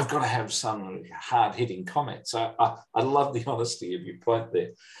I've got to have some hard-hitting comment. So I love the honesty of your point there.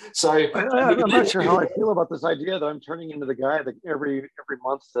 So I'm not sure how I feel about this idea that I'm turning into the guy that every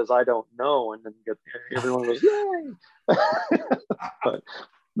month says I don't know, and then everyone goes yay.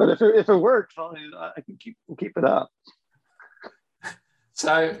 but if it works, I can keep it up.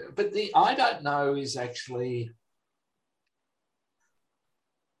 So, but the I don't know is actually,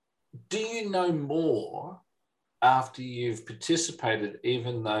 do you know more after you've participated,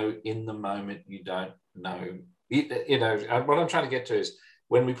 even though in the moment you don't know? What I'm trying to get to is,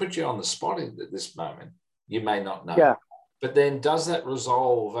 when we put you on the spot at this moment, you may not know. Yeah. But then does that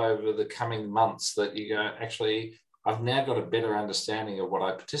resolve over the coming months that you go, actually, I've now got a better understanding of what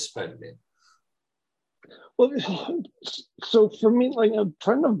I participated in? Well, so for me, I'm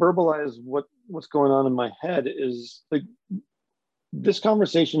trying to verbalize what's going on in my head is this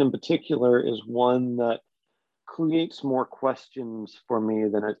conversation in particular is one that creates more questions for me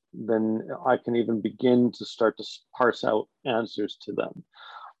than I can even begin to start to parse out answers to them.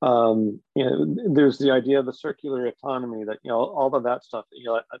 There's the idea of the circular economy, that all of that stuff.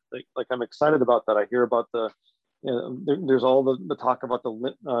 I'm excited about that. I hear about there's all the talk about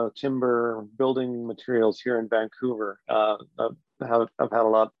the timber building materials here in Vancouver. I've had a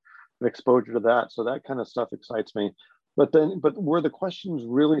lot of exposure to that, so that kind of stuff excites me. But where the questions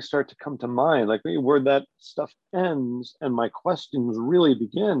really start to come to mind, where that stuff ends and my questions really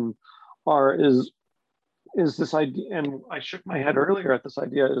begin, is this idea. And I shook my head earlier at this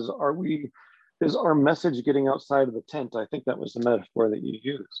idea: is our message getting outside of the tent? I think that was the metaphor that you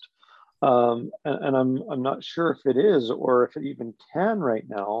used. And I'm not sure if it is, or if it even can right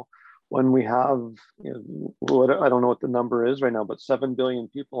now, when we have, I don't know what the number is right now, but 7 billion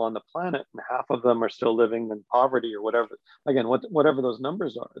people on the planet, and half of them are still living in poverty or whatever. Again, whatever those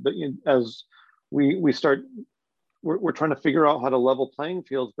numbers are. But as we start, we're trying to figure out how to level playing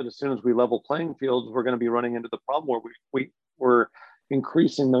fields, but as soon as we level playing fields, we're going to be running into the problem where we're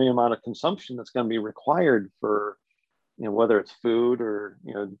increasing the amount of consumption that's going to be required for, whether it's food or,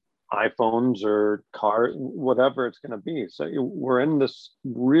 iPhones or cars, whatever it's going to be. So we're in this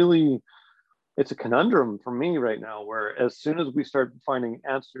really, it's a conundrum for me right now, where as soon as we start finding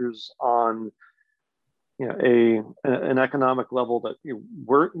answers on, an economic level that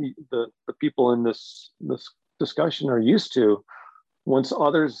the people in this discussion are used to, once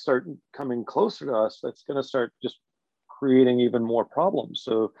others start coming closer to us, that's going to start just creating even more problems.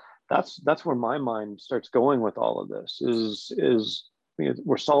 So that's where my mind starts going with all of this. Is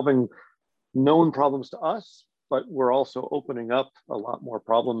we're solving known problems to us, but we're also opening up a lot more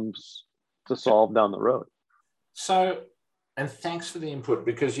problems to solve down the road. So, and thanks for the input,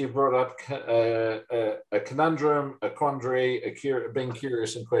 because you brought up a conundrum, a quandary, being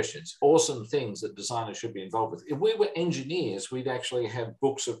curious and questions. Awesome things that designers should be involved with. If we were engineers, we'd actually have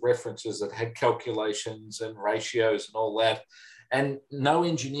books of references that had calculations and ratios and all that. And no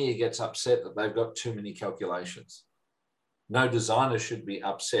engineer gets upset that they've got too many calculations. No designer should be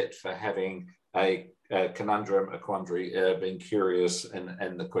upset for having a conundrum, a quandary, being curious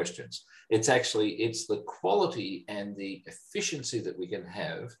and the questions. It's the quality and the efficiency that we can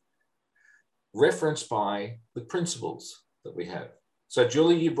have referenced by the principles that we have. So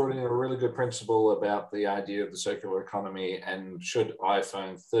Julie, you brought in a really good principle about the idea of the circular economy, and should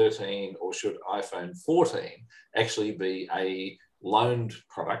iPhone 13 or should iPhone 14 actually be a loaned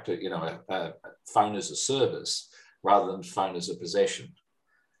product, a phone as a service rather than phone as a possession,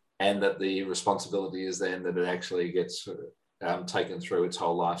 and that the responsibility is then that it actually gets taken through its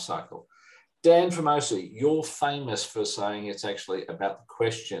whole life cycle. Dan Famosi, you're famous for saying it's actually about the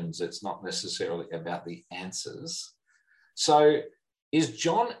questions, it's not necessarily about the answers. So is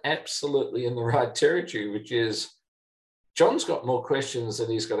John absolutely in the right territory, which is John's got more questions than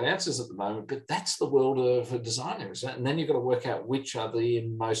he's got answers at the moment, but that's the world of a designer, isn't it? And then you've got to work out which are the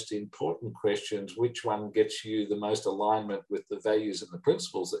most important questions, which one gets you the most alignment with the values and the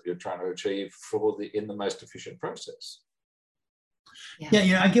principles that you're trying to achieve in the most efficient process.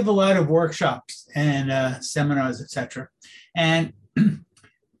 Yeah, I give a lot of workshops and seminars, etc. And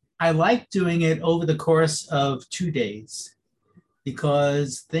I like doing it over the course of 2 days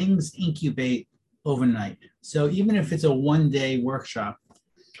because things incubate overnight. So even if it's a one-day workshop,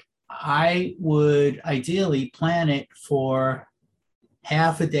 I would ideally plan it for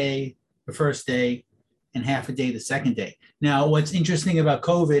half a day the first day and half a day the second day. Now, what's interesting about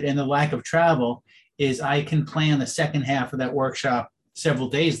COVID and the lack of travel is I can plan the second half of that workshop several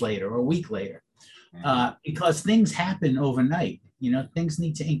days later or a week later, because things happen overnight. Things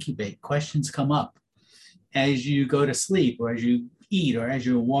need to incubate. Questions come up as you go to sleep or as you eat or as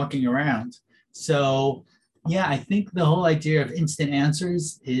you're walking around. So yeah, I think the whole idea of instant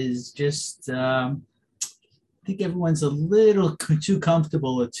answers is just, I think everyone's a little too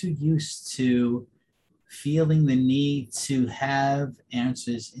comfortable or too used to feeling the need to have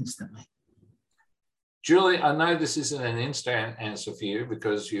answers instantly. Julie, I know this isn't an instant answer for you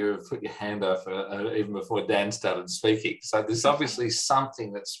because you've put your hand up even before Dan started speaking. So there's obviously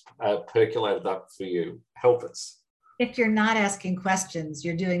something that's percolated up for you. Help us. If you're not asking questions,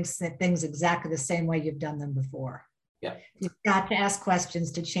 you're doing things exactly the same way you've done them before. Yeah. You've got to ask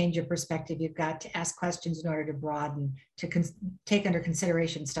questions to change your perspective. You've got to ask questions in order to broaden, to take under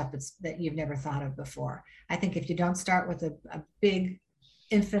consideration stuff that you've never thought of before. I think if you don't start with a big,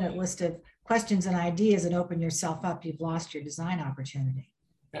 infinite list of questions and ideas and open yourself up, you've lost your design opportunity.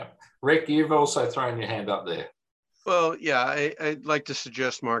 Yeah. Rick, you've also thrown your hand up there. Well, yeah, I'd like to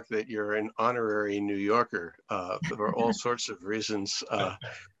suggest, Mark, that you're an honorary New Yorker for all sorts of reasons.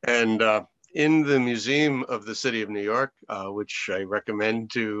 And in the Museum of the City of New York, which I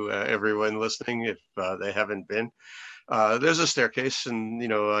recommend to everyone listening if they haven't been, there's a staircase, and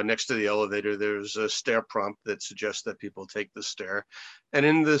next to the elevator, there's a stair prompt that suggests that people take the stair. And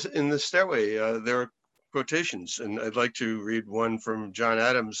in the stairway, there are quotations, and I'd like to read one from John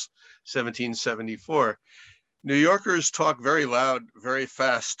Adams, 1774. New Yorkers talk very loud, very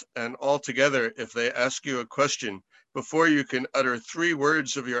fast, and altogether, if they ask you a question, before you can utter 3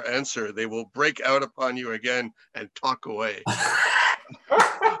 words of your answer, they will break out upon you again and talk away.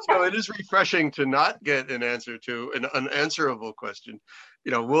 So it is refreshing to not get an answer to an unanswerable question.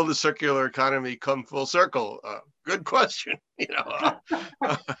 Will the circular economy come full circle? Good question. I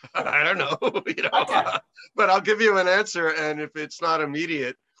don't know. But I'll give you an answer, and if it's not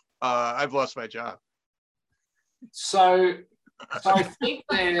immediate, I've lost my job. So I think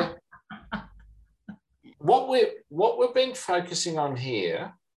what we've been focusing on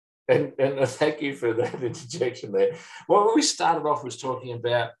here, And thank you for that interjection there. Well, we started off was talking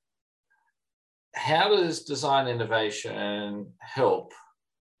about how does design innovation help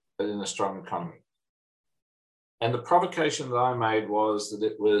in a strong economy? And the provocation that I made was that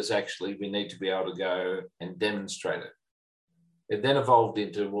it was actually, we need to be able to go and demonstrate it. It then evolved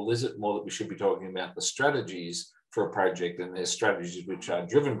into, well, is it more that we should be talking about the strategies for a project, and there's strategies which are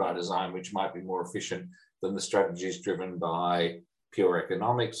driven by design, which might be more efficient than the strategies driven by pure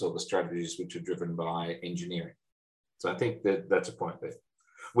economics or the strategies which are driven by engineering. So I think that that's a point there.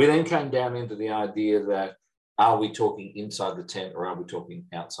 We then came down into the idea that, are we talking inside the tent or are we talking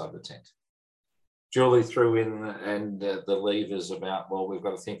outside the tent? Julie threw in and the levers about, well, we've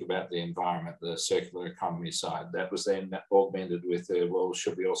got to think about the environment, the circular economy side. That was then augmented with, well,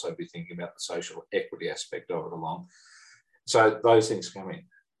 should we also be thinking about the social equity aspect of it along? So those things come in.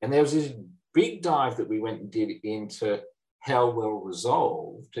 And there was this big dive that we went and did into how well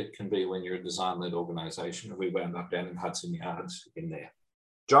resolved it can be when you're a design-led organization. And we wound up down in Hudson Yards in there.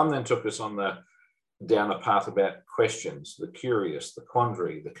 John then took us on down a path about questions, the curious, the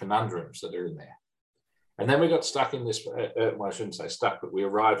quandary, the conundrums that are in there. And then we got stuck in this, well, I shouldn't say stuck, but we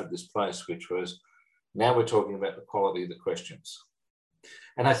arrived at this place, which was, now we're talking about the quality of the questions.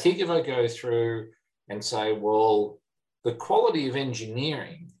 And I think if I go through and say, well, the quality of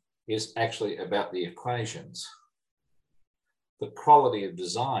engineering is actually about the equations. The quality of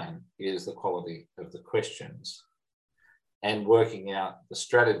design is the quality of the questions, and working out the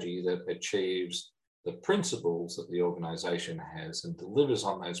strategy that achieves the principles that the organization has and delivers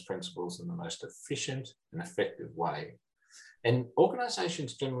on those principles in the most efficient and effective way. And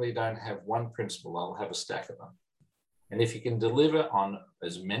organizations generally don't have one principle, they'll have a stack of them. And if you can deliver on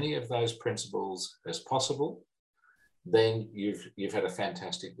as many of those principles as possible, then you've had a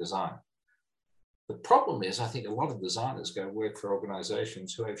fantastic design. The problem is, I think a lot of designers go work for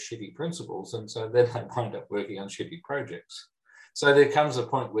organizations who have shitty principles, and so then they wind up working on shitty projects. So there comes a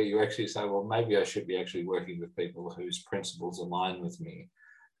point where you actually say, well, maybe I should be actually working with people whose principles align with me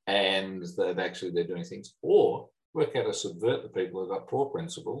and that actually they're doing things, or work out to subvert the people who've got poor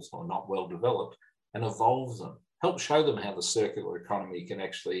principles or not well developed and evolve them, help show them how the circular economy can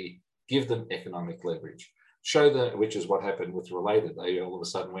actually give them economic leverage. Show them, which is what happened with Related. They all of a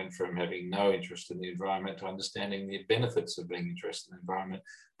sudden went from having no interest in the environment to understanding the benefits of being interested in the environment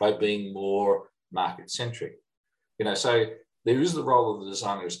by being more market-centric. So there is the role of the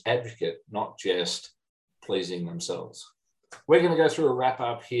designer as advocate, not just pleasing themselves. We're going to go through a wrap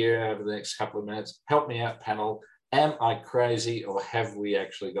up here over the next couple of minutes. Help me out, panel. Am I crazy, or have we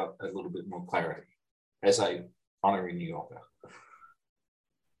actually got a little bit more clarity as an honorary New Yorker?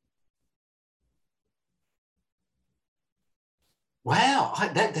 Wow,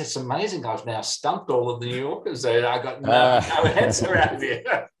 that's amazing. I've now stumped all of the New Yorkers. I got no answer out of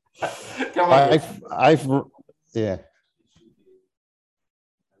here. Come on. Yeah.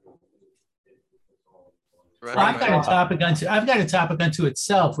 Well, I've got a topic unto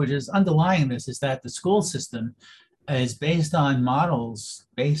itself, which is underlying this, is that the school system is based on models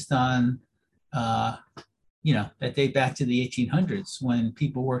based on, that date back to the 1800s when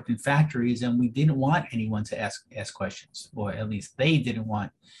people worked in factories and we didn't want anyone to ask questions, or at least they didn't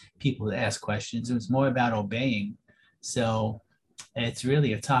want people to ask questions. It was more about obeying. So it's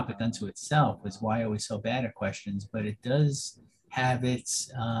really a topic unto itself, is why are we so bad at questions, but it does have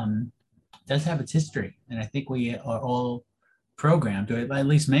its history. And I think we are all programmed, or at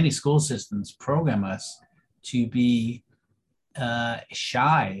least many school systems program us to be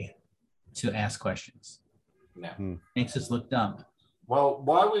shy to ask questions. Yeah. Makes us look dumb. Well,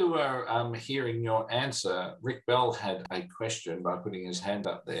 while we were hearing your answer, Rick Bell had a question by putting his hand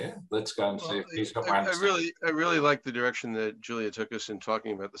up there. Let's go and see if he's got one. I really like the direction that Julia took us in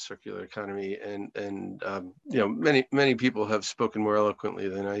talking about the circular economy, and many people have spoken more eloquently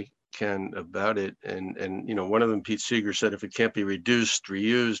than I can about it. And one of them, Pete Seeger, said if it can't be reduced,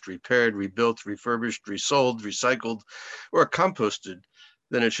 reused, repaired, rebuilt, refurbished, resold, recycled, or composted,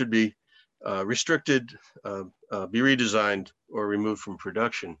 then it should be restricted, be redesigned, or removed from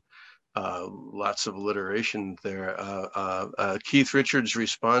production. Lots of alliteration there. Keith Richards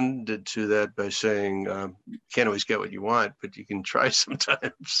responded to that by saying, you can't always get what you want, but you can try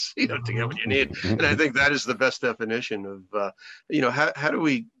sometimes, to get what you need. And I think that is the best definition of, how do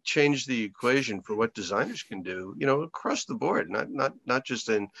we change the equation for what designers can do, across the board, not just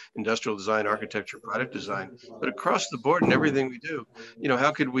in industrial design, architecture, product design, but across the board in everything we do.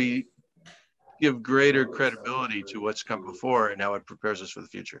 How could we give greater credibility to what's come before and how it prepares us for the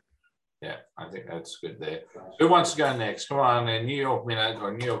future? Yeah, I think that's good there. Who wants to go next? Come on, in New York minute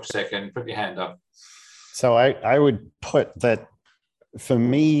or New York second, put your hand up. So I would put that For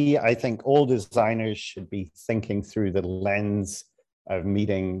me, I think all designers should be thinking through the lens of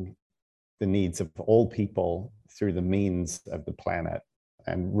meeting the needs of all people through the means of the planet,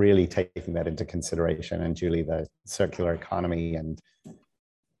 and really taking that into consideration. And Julie, the circular economy, and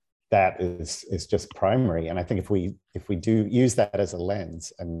that is just primary. And I think if we do use that as a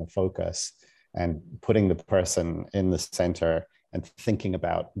lens and the focus, and putting the person in the center and thinking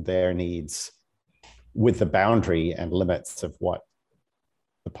about their needs with the boundary and limits of what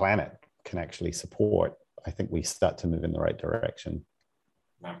the planet can actually support, I think we start to move in the right direction.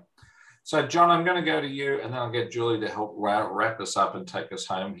 Yeah. So John, I'm going to go to you, and then I'll get Julie to help wrap us up and take us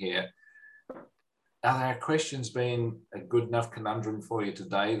home here. Are there questions been a good enough conundrum for you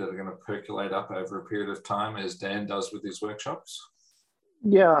today that are going to percolate up over a period of time, as Dan does with his workshops?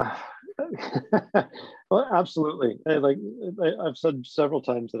 Yeah, well, absolutely. I've said several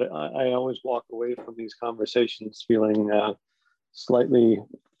times that I always walk away from these conversations feeling slightly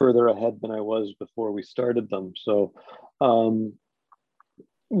further ahead than I was before we started them. So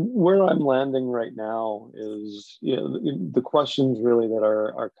where I'm landing right now is, the questions really that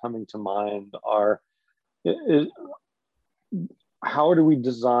are coming to mind are, how do we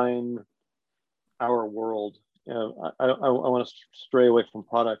design our world? I want to stray away from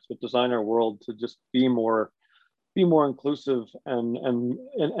products, but design our world to just be more inclusive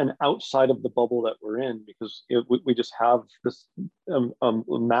and outside of the bubble that we're in, because we just have this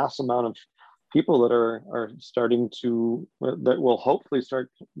mass amount of people that are starting to, that will hopefully start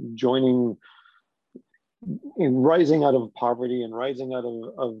joining, rising out of poverty and rising out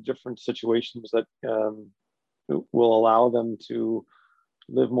of different situations that will allow them to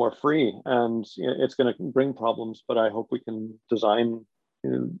live more free. And it's going to bring problems, but I hope we can design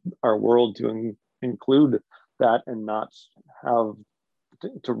our world to include that, and not have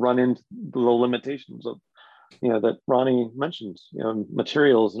to run into the limitations of, that Ronnie mentioned,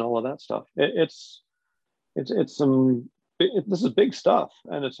 materials and all of that stuff. This is big stuff,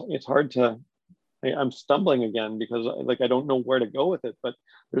 and it's hard to, I'm stumbling again because I don't know where to go with it, but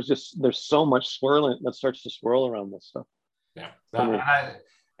there's so much swirling that starts to swirl around this stuff. Yeah.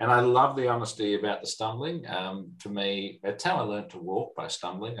 And I love the honesty about the stumbling. To me, that's how I learned to walk, by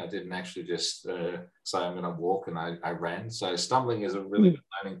stumbling. I didn't actually just say I'm going to walk, and I ran. So stumbling is a really good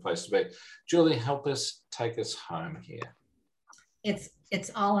learning place to be. Julie, help us, take us home here.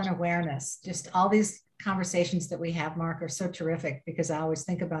 It's all in awareness. Just all these conversations that we have, Mark, are so terrific, because I always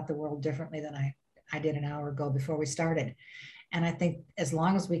think about the world differently than I did an hour ago before we started. And I think as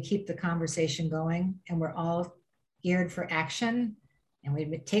long as we keep the conversation going, and we're all geared for action, and we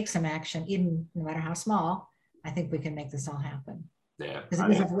take some action, even no matter how small, I think we can make this all happen. Yeah. Because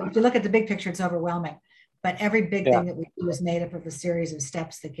if you look at the big picture, it's overwhelming. But every big thing that we do is made up of a series of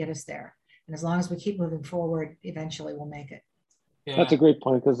steps that get us there. And as long as we keep moving forward, eventually we'll make it. Yeah. That's a great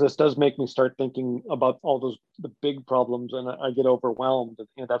point, because this does make me start thinking about all the big problems, and I get overwhelmed.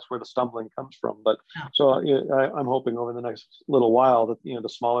 That's where the stumbling comes from. But so I'm hoping over the next little while that the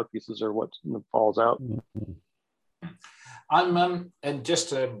smaller pieces are what falls out. Mm-hmm. And just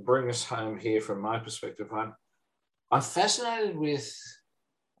to bring us home here from my perspective, I'm fascinated with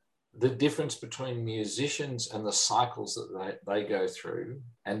the difference between musicians and the cycles that they go through,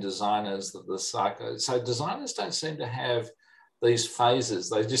 and designers that the cycle. So designers don't seem to have these phases.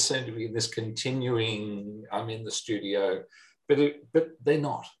 They just seem to be in this continuing, I'm in the studio, but they're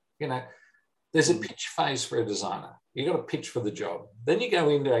not. There's a pitch phase for a designer. You got to pitch for the job. Then you go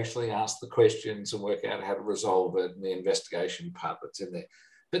in to actually ask the questions and work out how to resolve it, and the investigation part that's in there.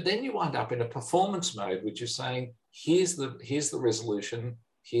 But then you wind up in a performance mode, which is saying, here's the resolution,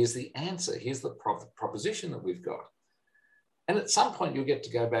 here's the answer, here's the proposition that we've got. And at some point you'll get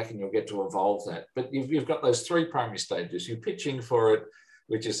to go back and you'll get to evolve that. But you've got those three primary stages. You're pitching for it,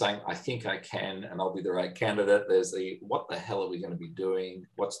 which is saying, I think I can, and I'll be the right candidate. There's the, what the hell are we going to be doing?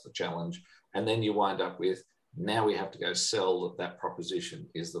 What's the challenge? And then you wind up with, now we have to go sell that proposition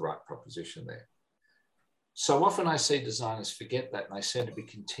is the right proposition there. So often I see designers forget that, and they seem to be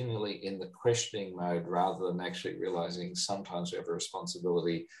continually in the questioning mode, rather than actually realizing sometimes we have a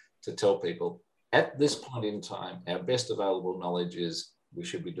responsibility to tell people, at this point in time, our best available knowledge is we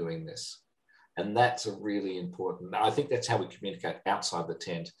should be doing this. And that's a really important, I think that's how we communicate outside the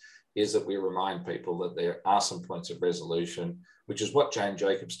tent, is that we remind people that there are some points of resolution, which is what Jane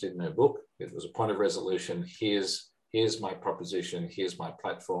Jacobs did in her book. It was a point of resolution. Here's my proposition. Here's my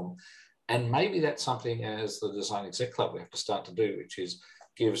platform. And maybe that's something as the Design Exec Club we have to start to do, which is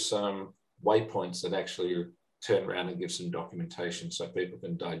give some waypoints that actually turn around and give some documentation so people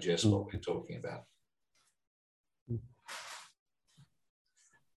can digest what we're talking about.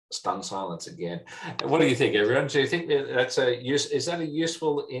 Stunned silence again. What do you think, everyone? Do you think that's is that a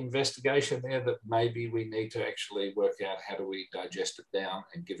useful investigation there, that maybe we need to actually work out how do we digest it down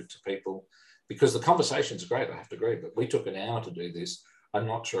and give it to people? Because the conversation's great, I have to agree, but we took an hour to do this. I'm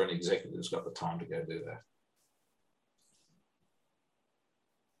not sure an executive's got the time to go do that.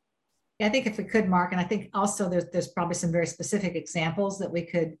 Yeah, I think if we could, Mark, and I think also there's probably some very specific examples that we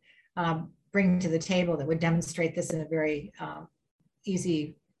could bring to the table that would demonstrate this in a very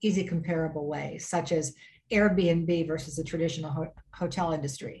easy comparable way, such as Airbnb versus the traditional hotel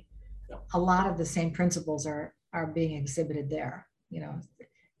industry. Yeah. A lot of the same principles are being exhibited there. You know,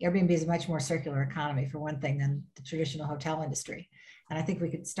 Airbnb is a much more circular economy, for one thing, than the traditional hotel industry. And I think we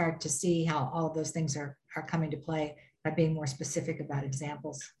could start to see how all of those things are coming to play by being more specific about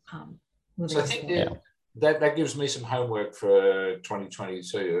examples. So I think that gives me some homework for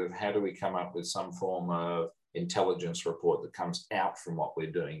 2022 of how do we come up with some form of intelligence report that comes out from what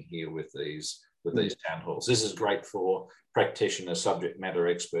we're doing here with these town halls. This is great for practitioners, subject matter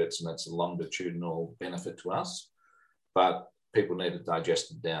experts, and it's a longitudinal benefit to us. But people need to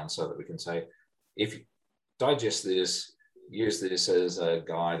digest it down so that we can say, if you digest this, use this as a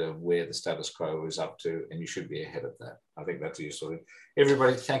guide of where the status quo is up to, and you should be ahead of that. I think that's useful.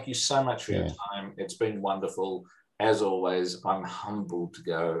 Everybody, thank you so much for your time. It's been wonderful. As always, I'm humbled to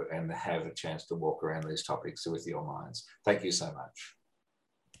go and have a chance to walk around these topics with your minds. Thank you so much.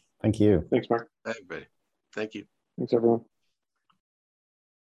 Thank you. Thanks, Mark. Everybody. Thank you. Thanks, everyone.